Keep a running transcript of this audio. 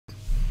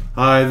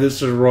Hi,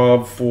 this is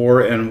Rob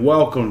Fore, and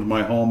welcome to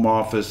my home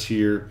office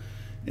here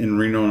in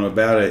Reno,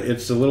 Nevada.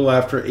 It's a little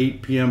after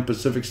 8 p.m.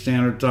 Pacific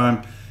Standard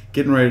Time,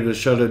 getting ready to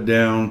shut it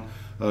down,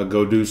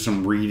 go do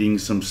some reading,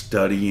 some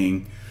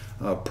studying,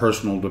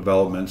 personal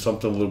development,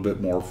 something a little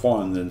bit more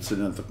fun than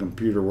sitting at the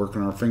computer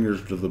working our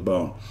fingers to the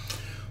bone.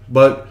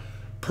 But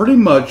pretty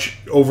much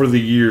over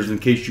the years, in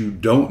case you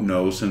don't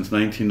know, since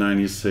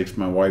 1996,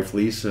 my wife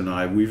Lisa and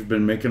I, we've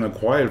been making a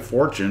quiet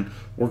fortune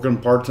working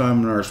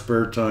part-time in our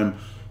spare time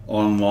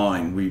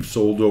online. We've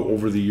sold,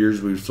 over the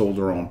years, we've sold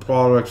our own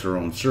products, our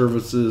own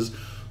services,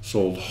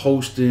 sold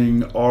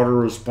hosting,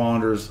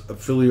 autoresponders,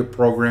 affiliate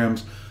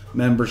programs,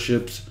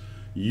 memberships,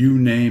 you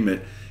name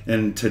it.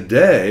 And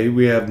today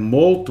we have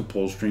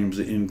multiple streams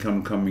of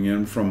income coming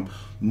in from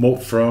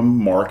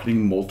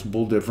marketing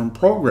multiple different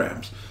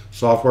programs,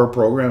 software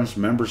programs,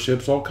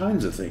 memberships, all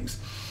kinds of things.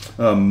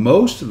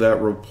 Most of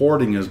that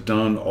reporting is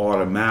done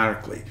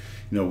automatically.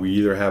 We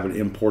either have it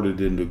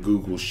imported into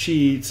Google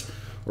Sheets,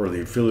 or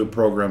the affiliate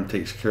program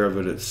takes care of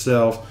it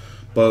itself.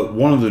 But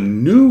one of the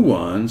new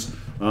ones,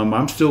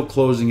 I'm still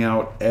closing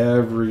out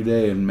every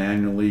day and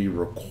manually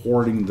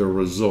recording the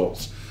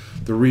results.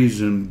 The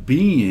reason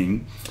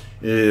being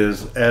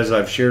is, as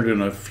I've shared in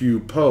a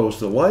few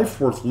posts, a life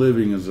worth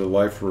living is a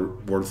life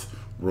worth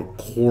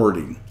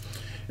recording.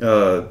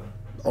 On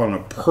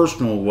a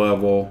personal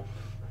level,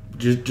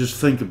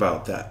 just think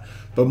about that.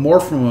 But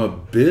more from a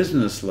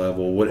business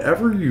level,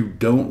 whatever you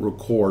don't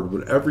record,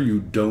 whatever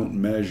you don't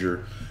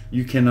measure,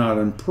 you cannot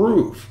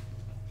improve.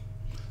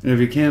 And if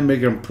you can't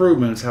make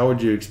improvements, how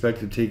would you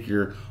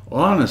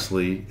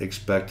honestly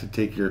expect to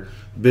take your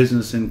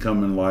business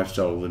income and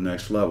lifestyle to the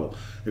next level?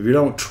 If you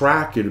don't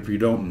track it, if you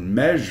don't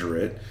measure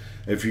it,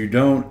 if you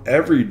don't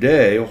every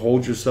day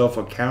hold yourself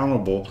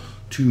accountable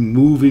to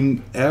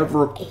moving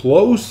ever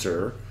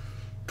closer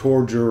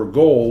towards your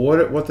goal,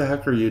 what the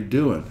heck are you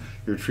doing?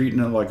 You're treating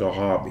it like a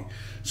hobby.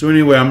 So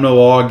anyway, I'm going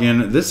to log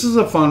in. This is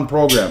a fun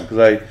program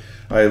because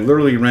I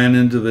literally ran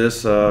into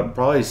this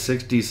probably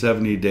 60,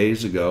 70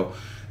 days ago.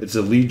 It's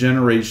a lead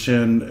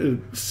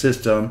generation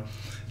system.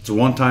 It's a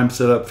one-time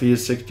setup fee of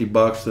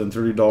 $60, then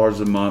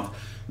 $30 a month,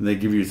 and they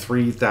give you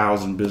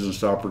 3,000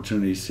 business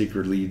opportunity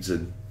secret leads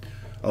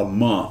a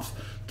month,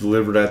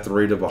 delivered at the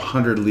rate of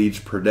 100 leads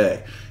per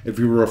day. If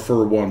you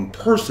refer one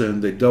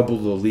person, they double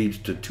the leads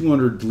to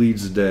 200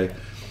 leads a day,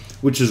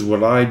 which is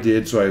what I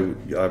did. So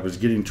I was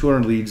getting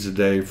 200 leads a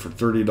day for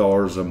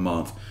 $30 a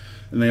month.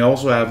 And they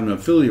also have an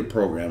affiliate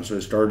program. So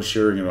I started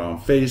sharing it on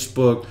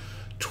Facebook,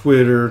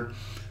 Twitter,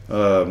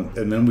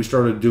 and then we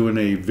started doing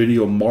a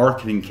video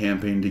marketing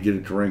campaign to get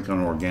it to rank on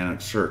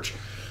organic search.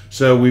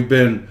 So we've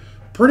been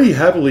pretty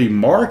heavily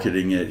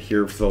marketing it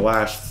here for the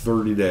last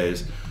 30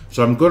 days.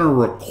 So I'm going to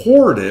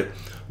record it,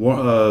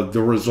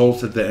 the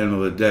results at the end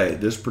of the day.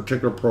 This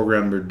particular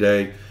program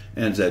today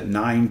ends at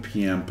 9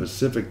 p.m.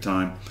 Pacific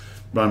time.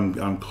 But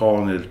I'm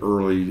calling it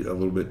early a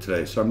little bit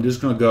today. So I'm just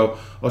going to go,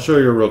 I'll show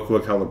you real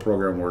quick how the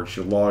program works.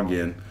 You log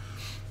in.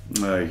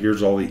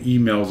 Here's all the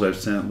emails I've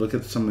sent. Look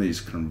at some of these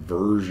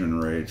conversion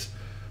rates.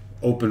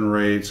 Open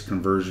rates,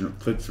 conversion,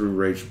 click-through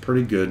rates,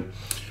 pretty good.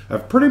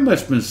 I've pretty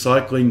much been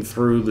cycling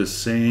through the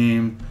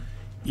same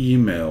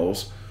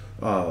emails.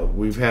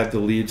 We've had the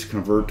leads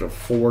convert to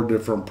 4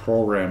 different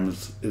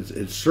programs.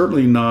 It's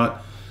certainly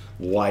not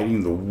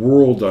lighting the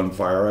world on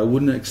fire. I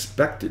wouldn't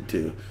expect it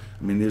to.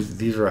 I mean,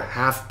 these are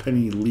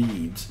half-penny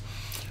leads,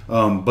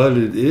 but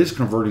it is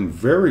converting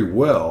very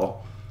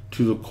well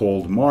to the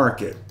cold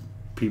market,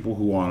 people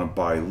who want to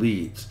buy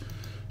leads.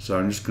 So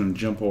I'm just going to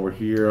jump over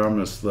here. I'm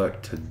going to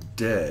select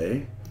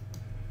today.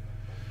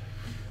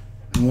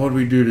 And what do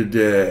we do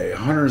today?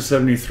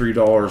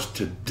 $173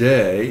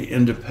 today,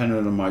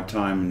 independent of my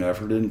time and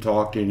effort. Didn't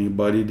talk to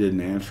anybody,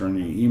 didn't answer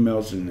any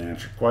emails, didn't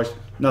answer questions,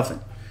 nothing.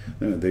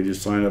 They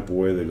just sign up,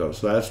 away they go.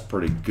 So that's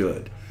pretty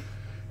good.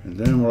 And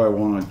then what I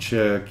want to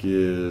check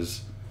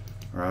is,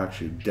 or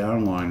actually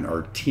downline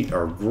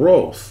our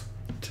growth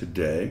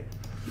today.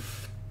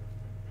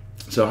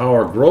 So how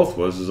our growth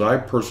was is I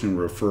personally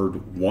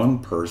referred one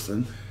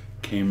person,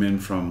 came in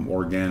from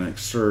organic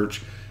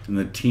search, and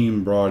the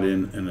team brought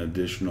in an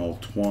additional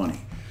 20.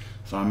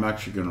 So I'm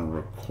actually going to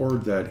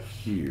record that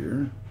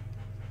here.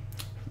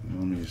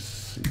 Let me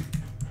see.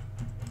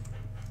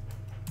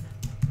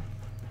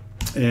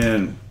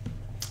 And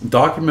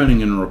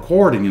documenting and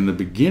recording, in the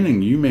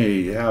beginning you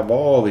may have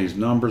all these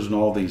numbers and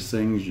all these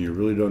things and you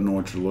really don't know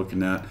what you're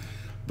looking at,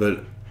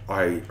 but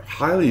I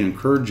highly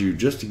encourage you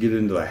just to get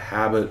into the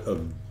habit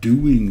of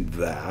doing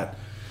that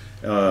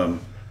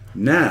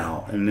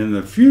now and in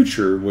the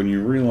future, when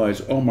you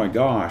realize, oh my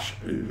gosh,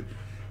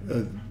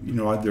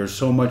 there's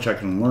so much I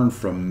can learn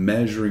from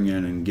measuring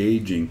and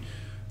engaging,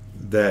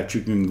 that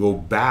you can go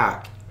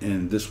back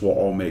and this will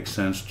all make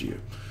sense to you.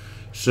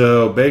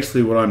 So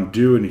basically what I'm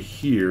doing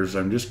here is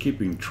I'm just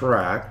keeping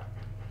track.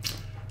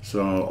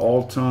 So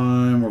all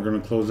time, we're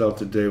going to close out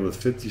the day with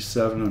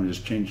 57. I'm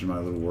just changing my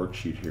little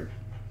worksheet here.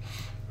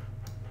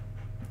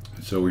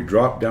 So we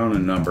drop down a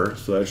number.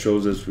 So that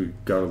shows us we've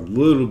got a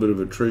little bit of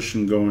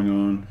attrition going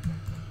on.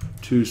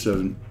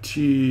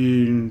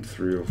 217,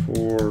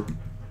 304,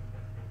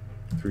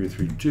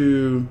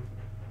 332,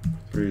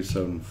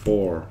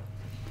 374.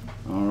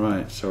 All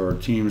right, so our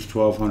team's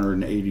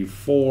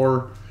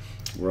 1,284.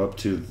 We're up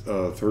to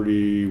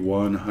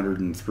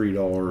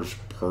 $3,103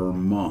 per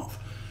month.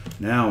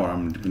 Now what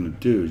I'm going to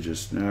do is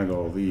just snag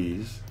all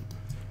these.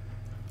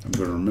 I'm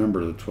going to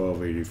remember the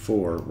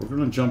 1284. We're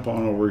going to jump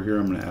on over here.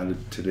 I'm going to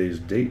add today's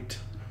date.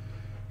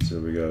 So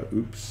we got,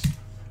 oops,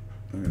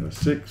 we got a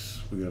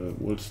 6. We got a,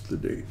 what's the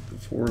date? The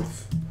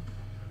 4th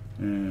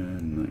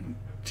and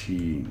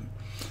 19.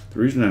 The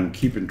reason I'm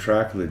keeping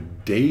track of the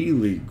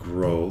daily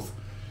growth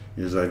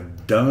is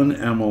I've done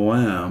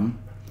MLM,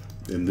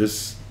 and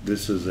this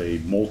is a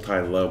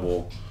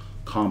multi-level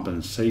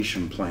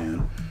compensation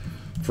plan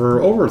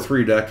for over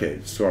 3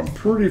 decades. So I'm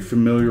pretty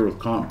familiar with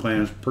comp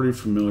plans, pretty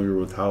familiar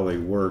with how they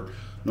work.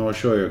 And I'll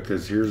show you,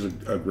 because here's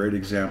a great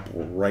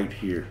example right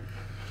here.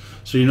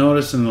 So you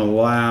notice in the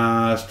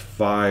last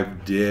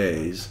 5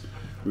 days,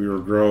 we were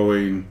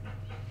growing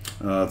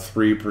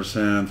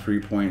 3%,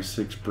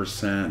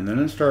 3.6%, and then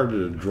it started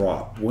to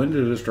drop. When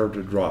did it start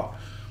to drop?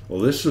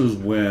 Well, this is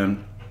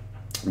when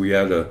we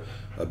had a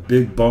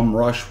big bum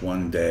rush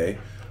one day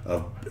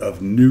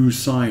of new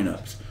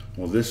signups.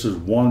 Well, this is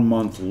 1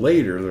 month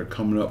later. They're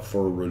coming up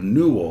for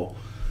renewal,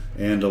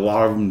 and a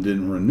lot of them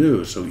didn't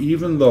renew. So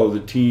even though the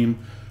team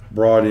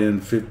brought in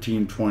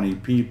 15, 20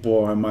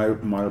 people, I might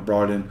have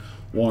brought in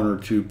 1 or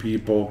 2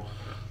 people,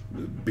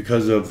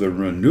 because of the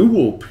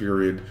renewal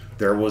period,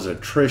 there was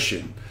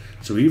attrition.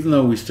 So even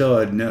though we still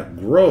had net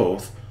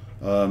growth,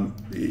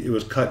 it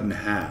was cut in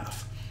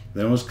half.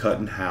 Then it was cut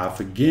in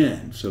half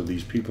again. So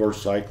these people are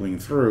cycling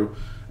through,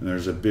 and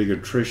there's a big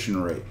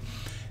attrition rate.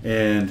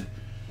 And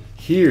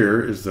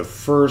here is the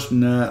first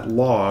net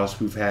loss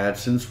we've had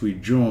since we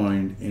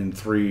joined in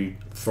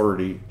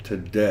 3/30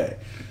 today.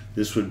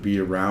 This would be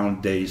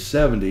around day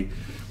 70,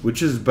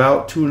 which is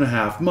about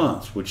 2.5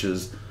 months, which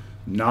is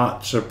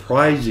not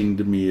surprising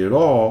to me at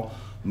all.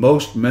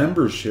 Most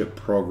membership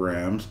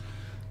programs,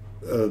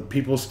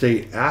 people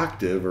stay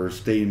active or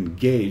stay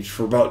engaged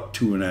for about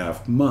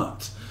 2.5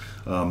 months.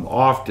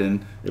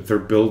 Often, if they're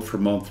billed for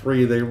month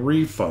 3, they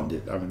refund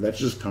it. I mean, that's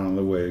just kind of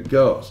the way it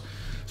goes.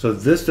 So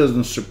this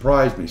doesn't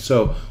surprise me.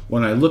 So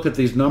when I look at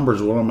these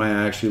numbers, what am I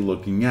actually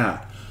looking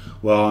at?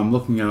 Well, I'm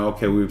looking at,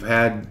 okay, we've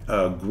had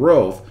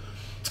growth.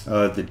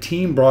 The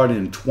team brought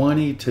in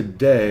 20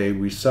 today.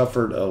 We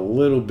suffered a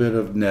little bit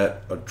of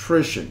net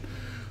attrition.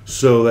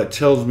 So that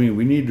tells me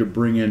we need to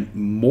bring in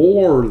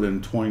more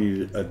than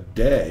 20 a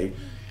day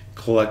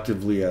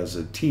collectively as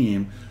a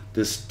team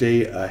to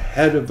stay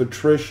ahead of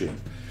attrition.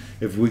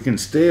 If we can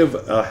stay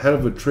ahead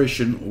of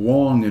attrition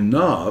long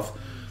enough,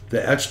 the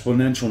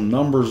exponential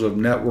numbers of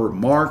network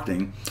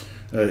marketing,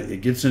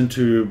 it gets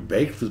into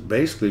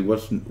basically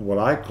what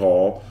I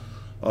call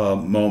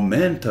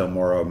momentum,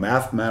 or a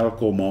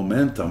mathematical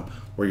momentum,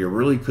 where you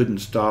really couldn't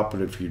stop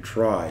it if you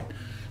tried.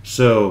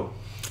 So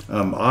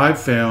I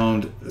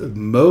found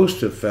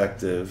most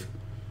effective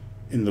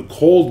in the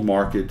cold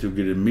market to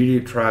get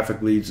immediate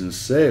traffic, leads, and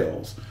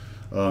sales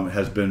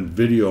has been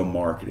video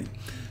marketing.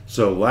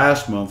 So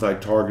last month I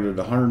targeted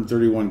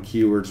 131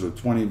 keywords with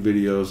 20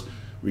 videos.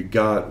 We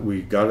got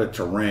it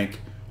to rank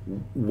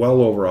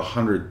well over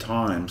 100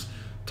 times,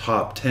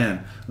 top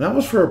 10. That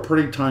was for a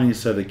pretty tiny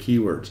set of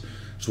keywords.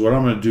 So what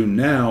I'm going to do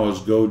now is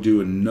go do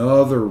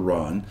another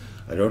run.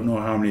 I don't know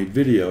how many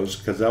videos,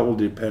 because that will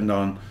depend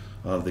on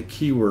the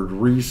keyword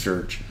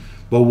research.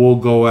 But we'll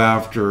go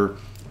after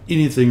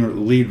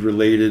anything lead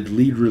related,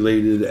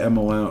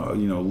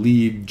 MLM,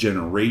 lead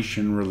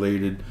generation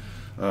related.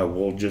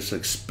 We'll just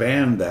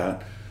expand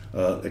that,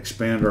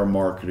 expand our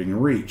marketing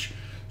reach.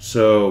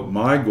 So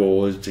my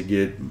goal is to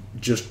get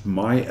just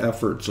my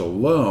efforts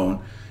alone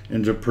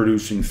into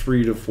producing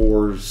 3 to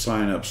 4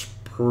 signups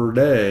per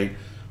day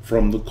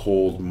from the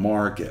cold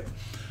market.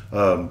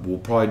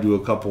 We'll probably do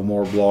a couple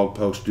more blog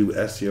posts, do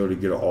SEO to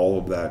get all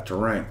of that to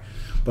rank.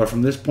 But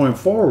from this point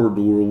forward,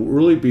 we'll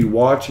really be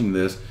watching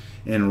this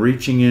and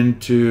reaching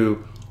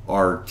into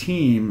our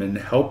team and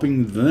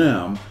helping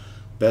them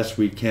best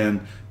we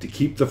can to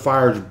keep the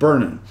fires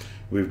burning.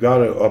 We've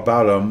got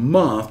about a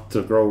month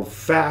to grow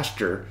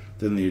faster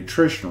than the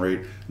attrition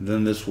rate, and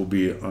then this will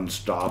be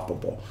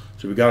unstoppable.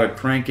 So we got to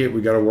crank it.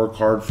 We got to work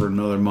hard for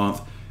another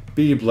month.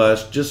 Be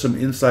blessed. Just some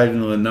insight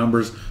into the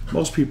numbers.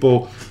 Most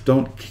people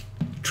don't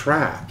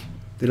track.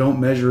 They don't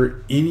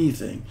measure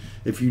anything.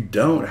 If you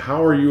don't,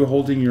 how are you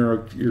holding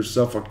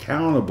yourself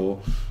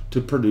accountable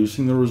to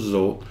producing the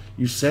result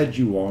you said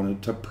you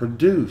wanted to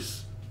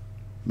produce?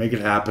 Make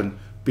it happen.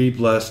 Be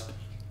blessed.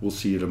 We'll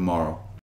see you tomorrow.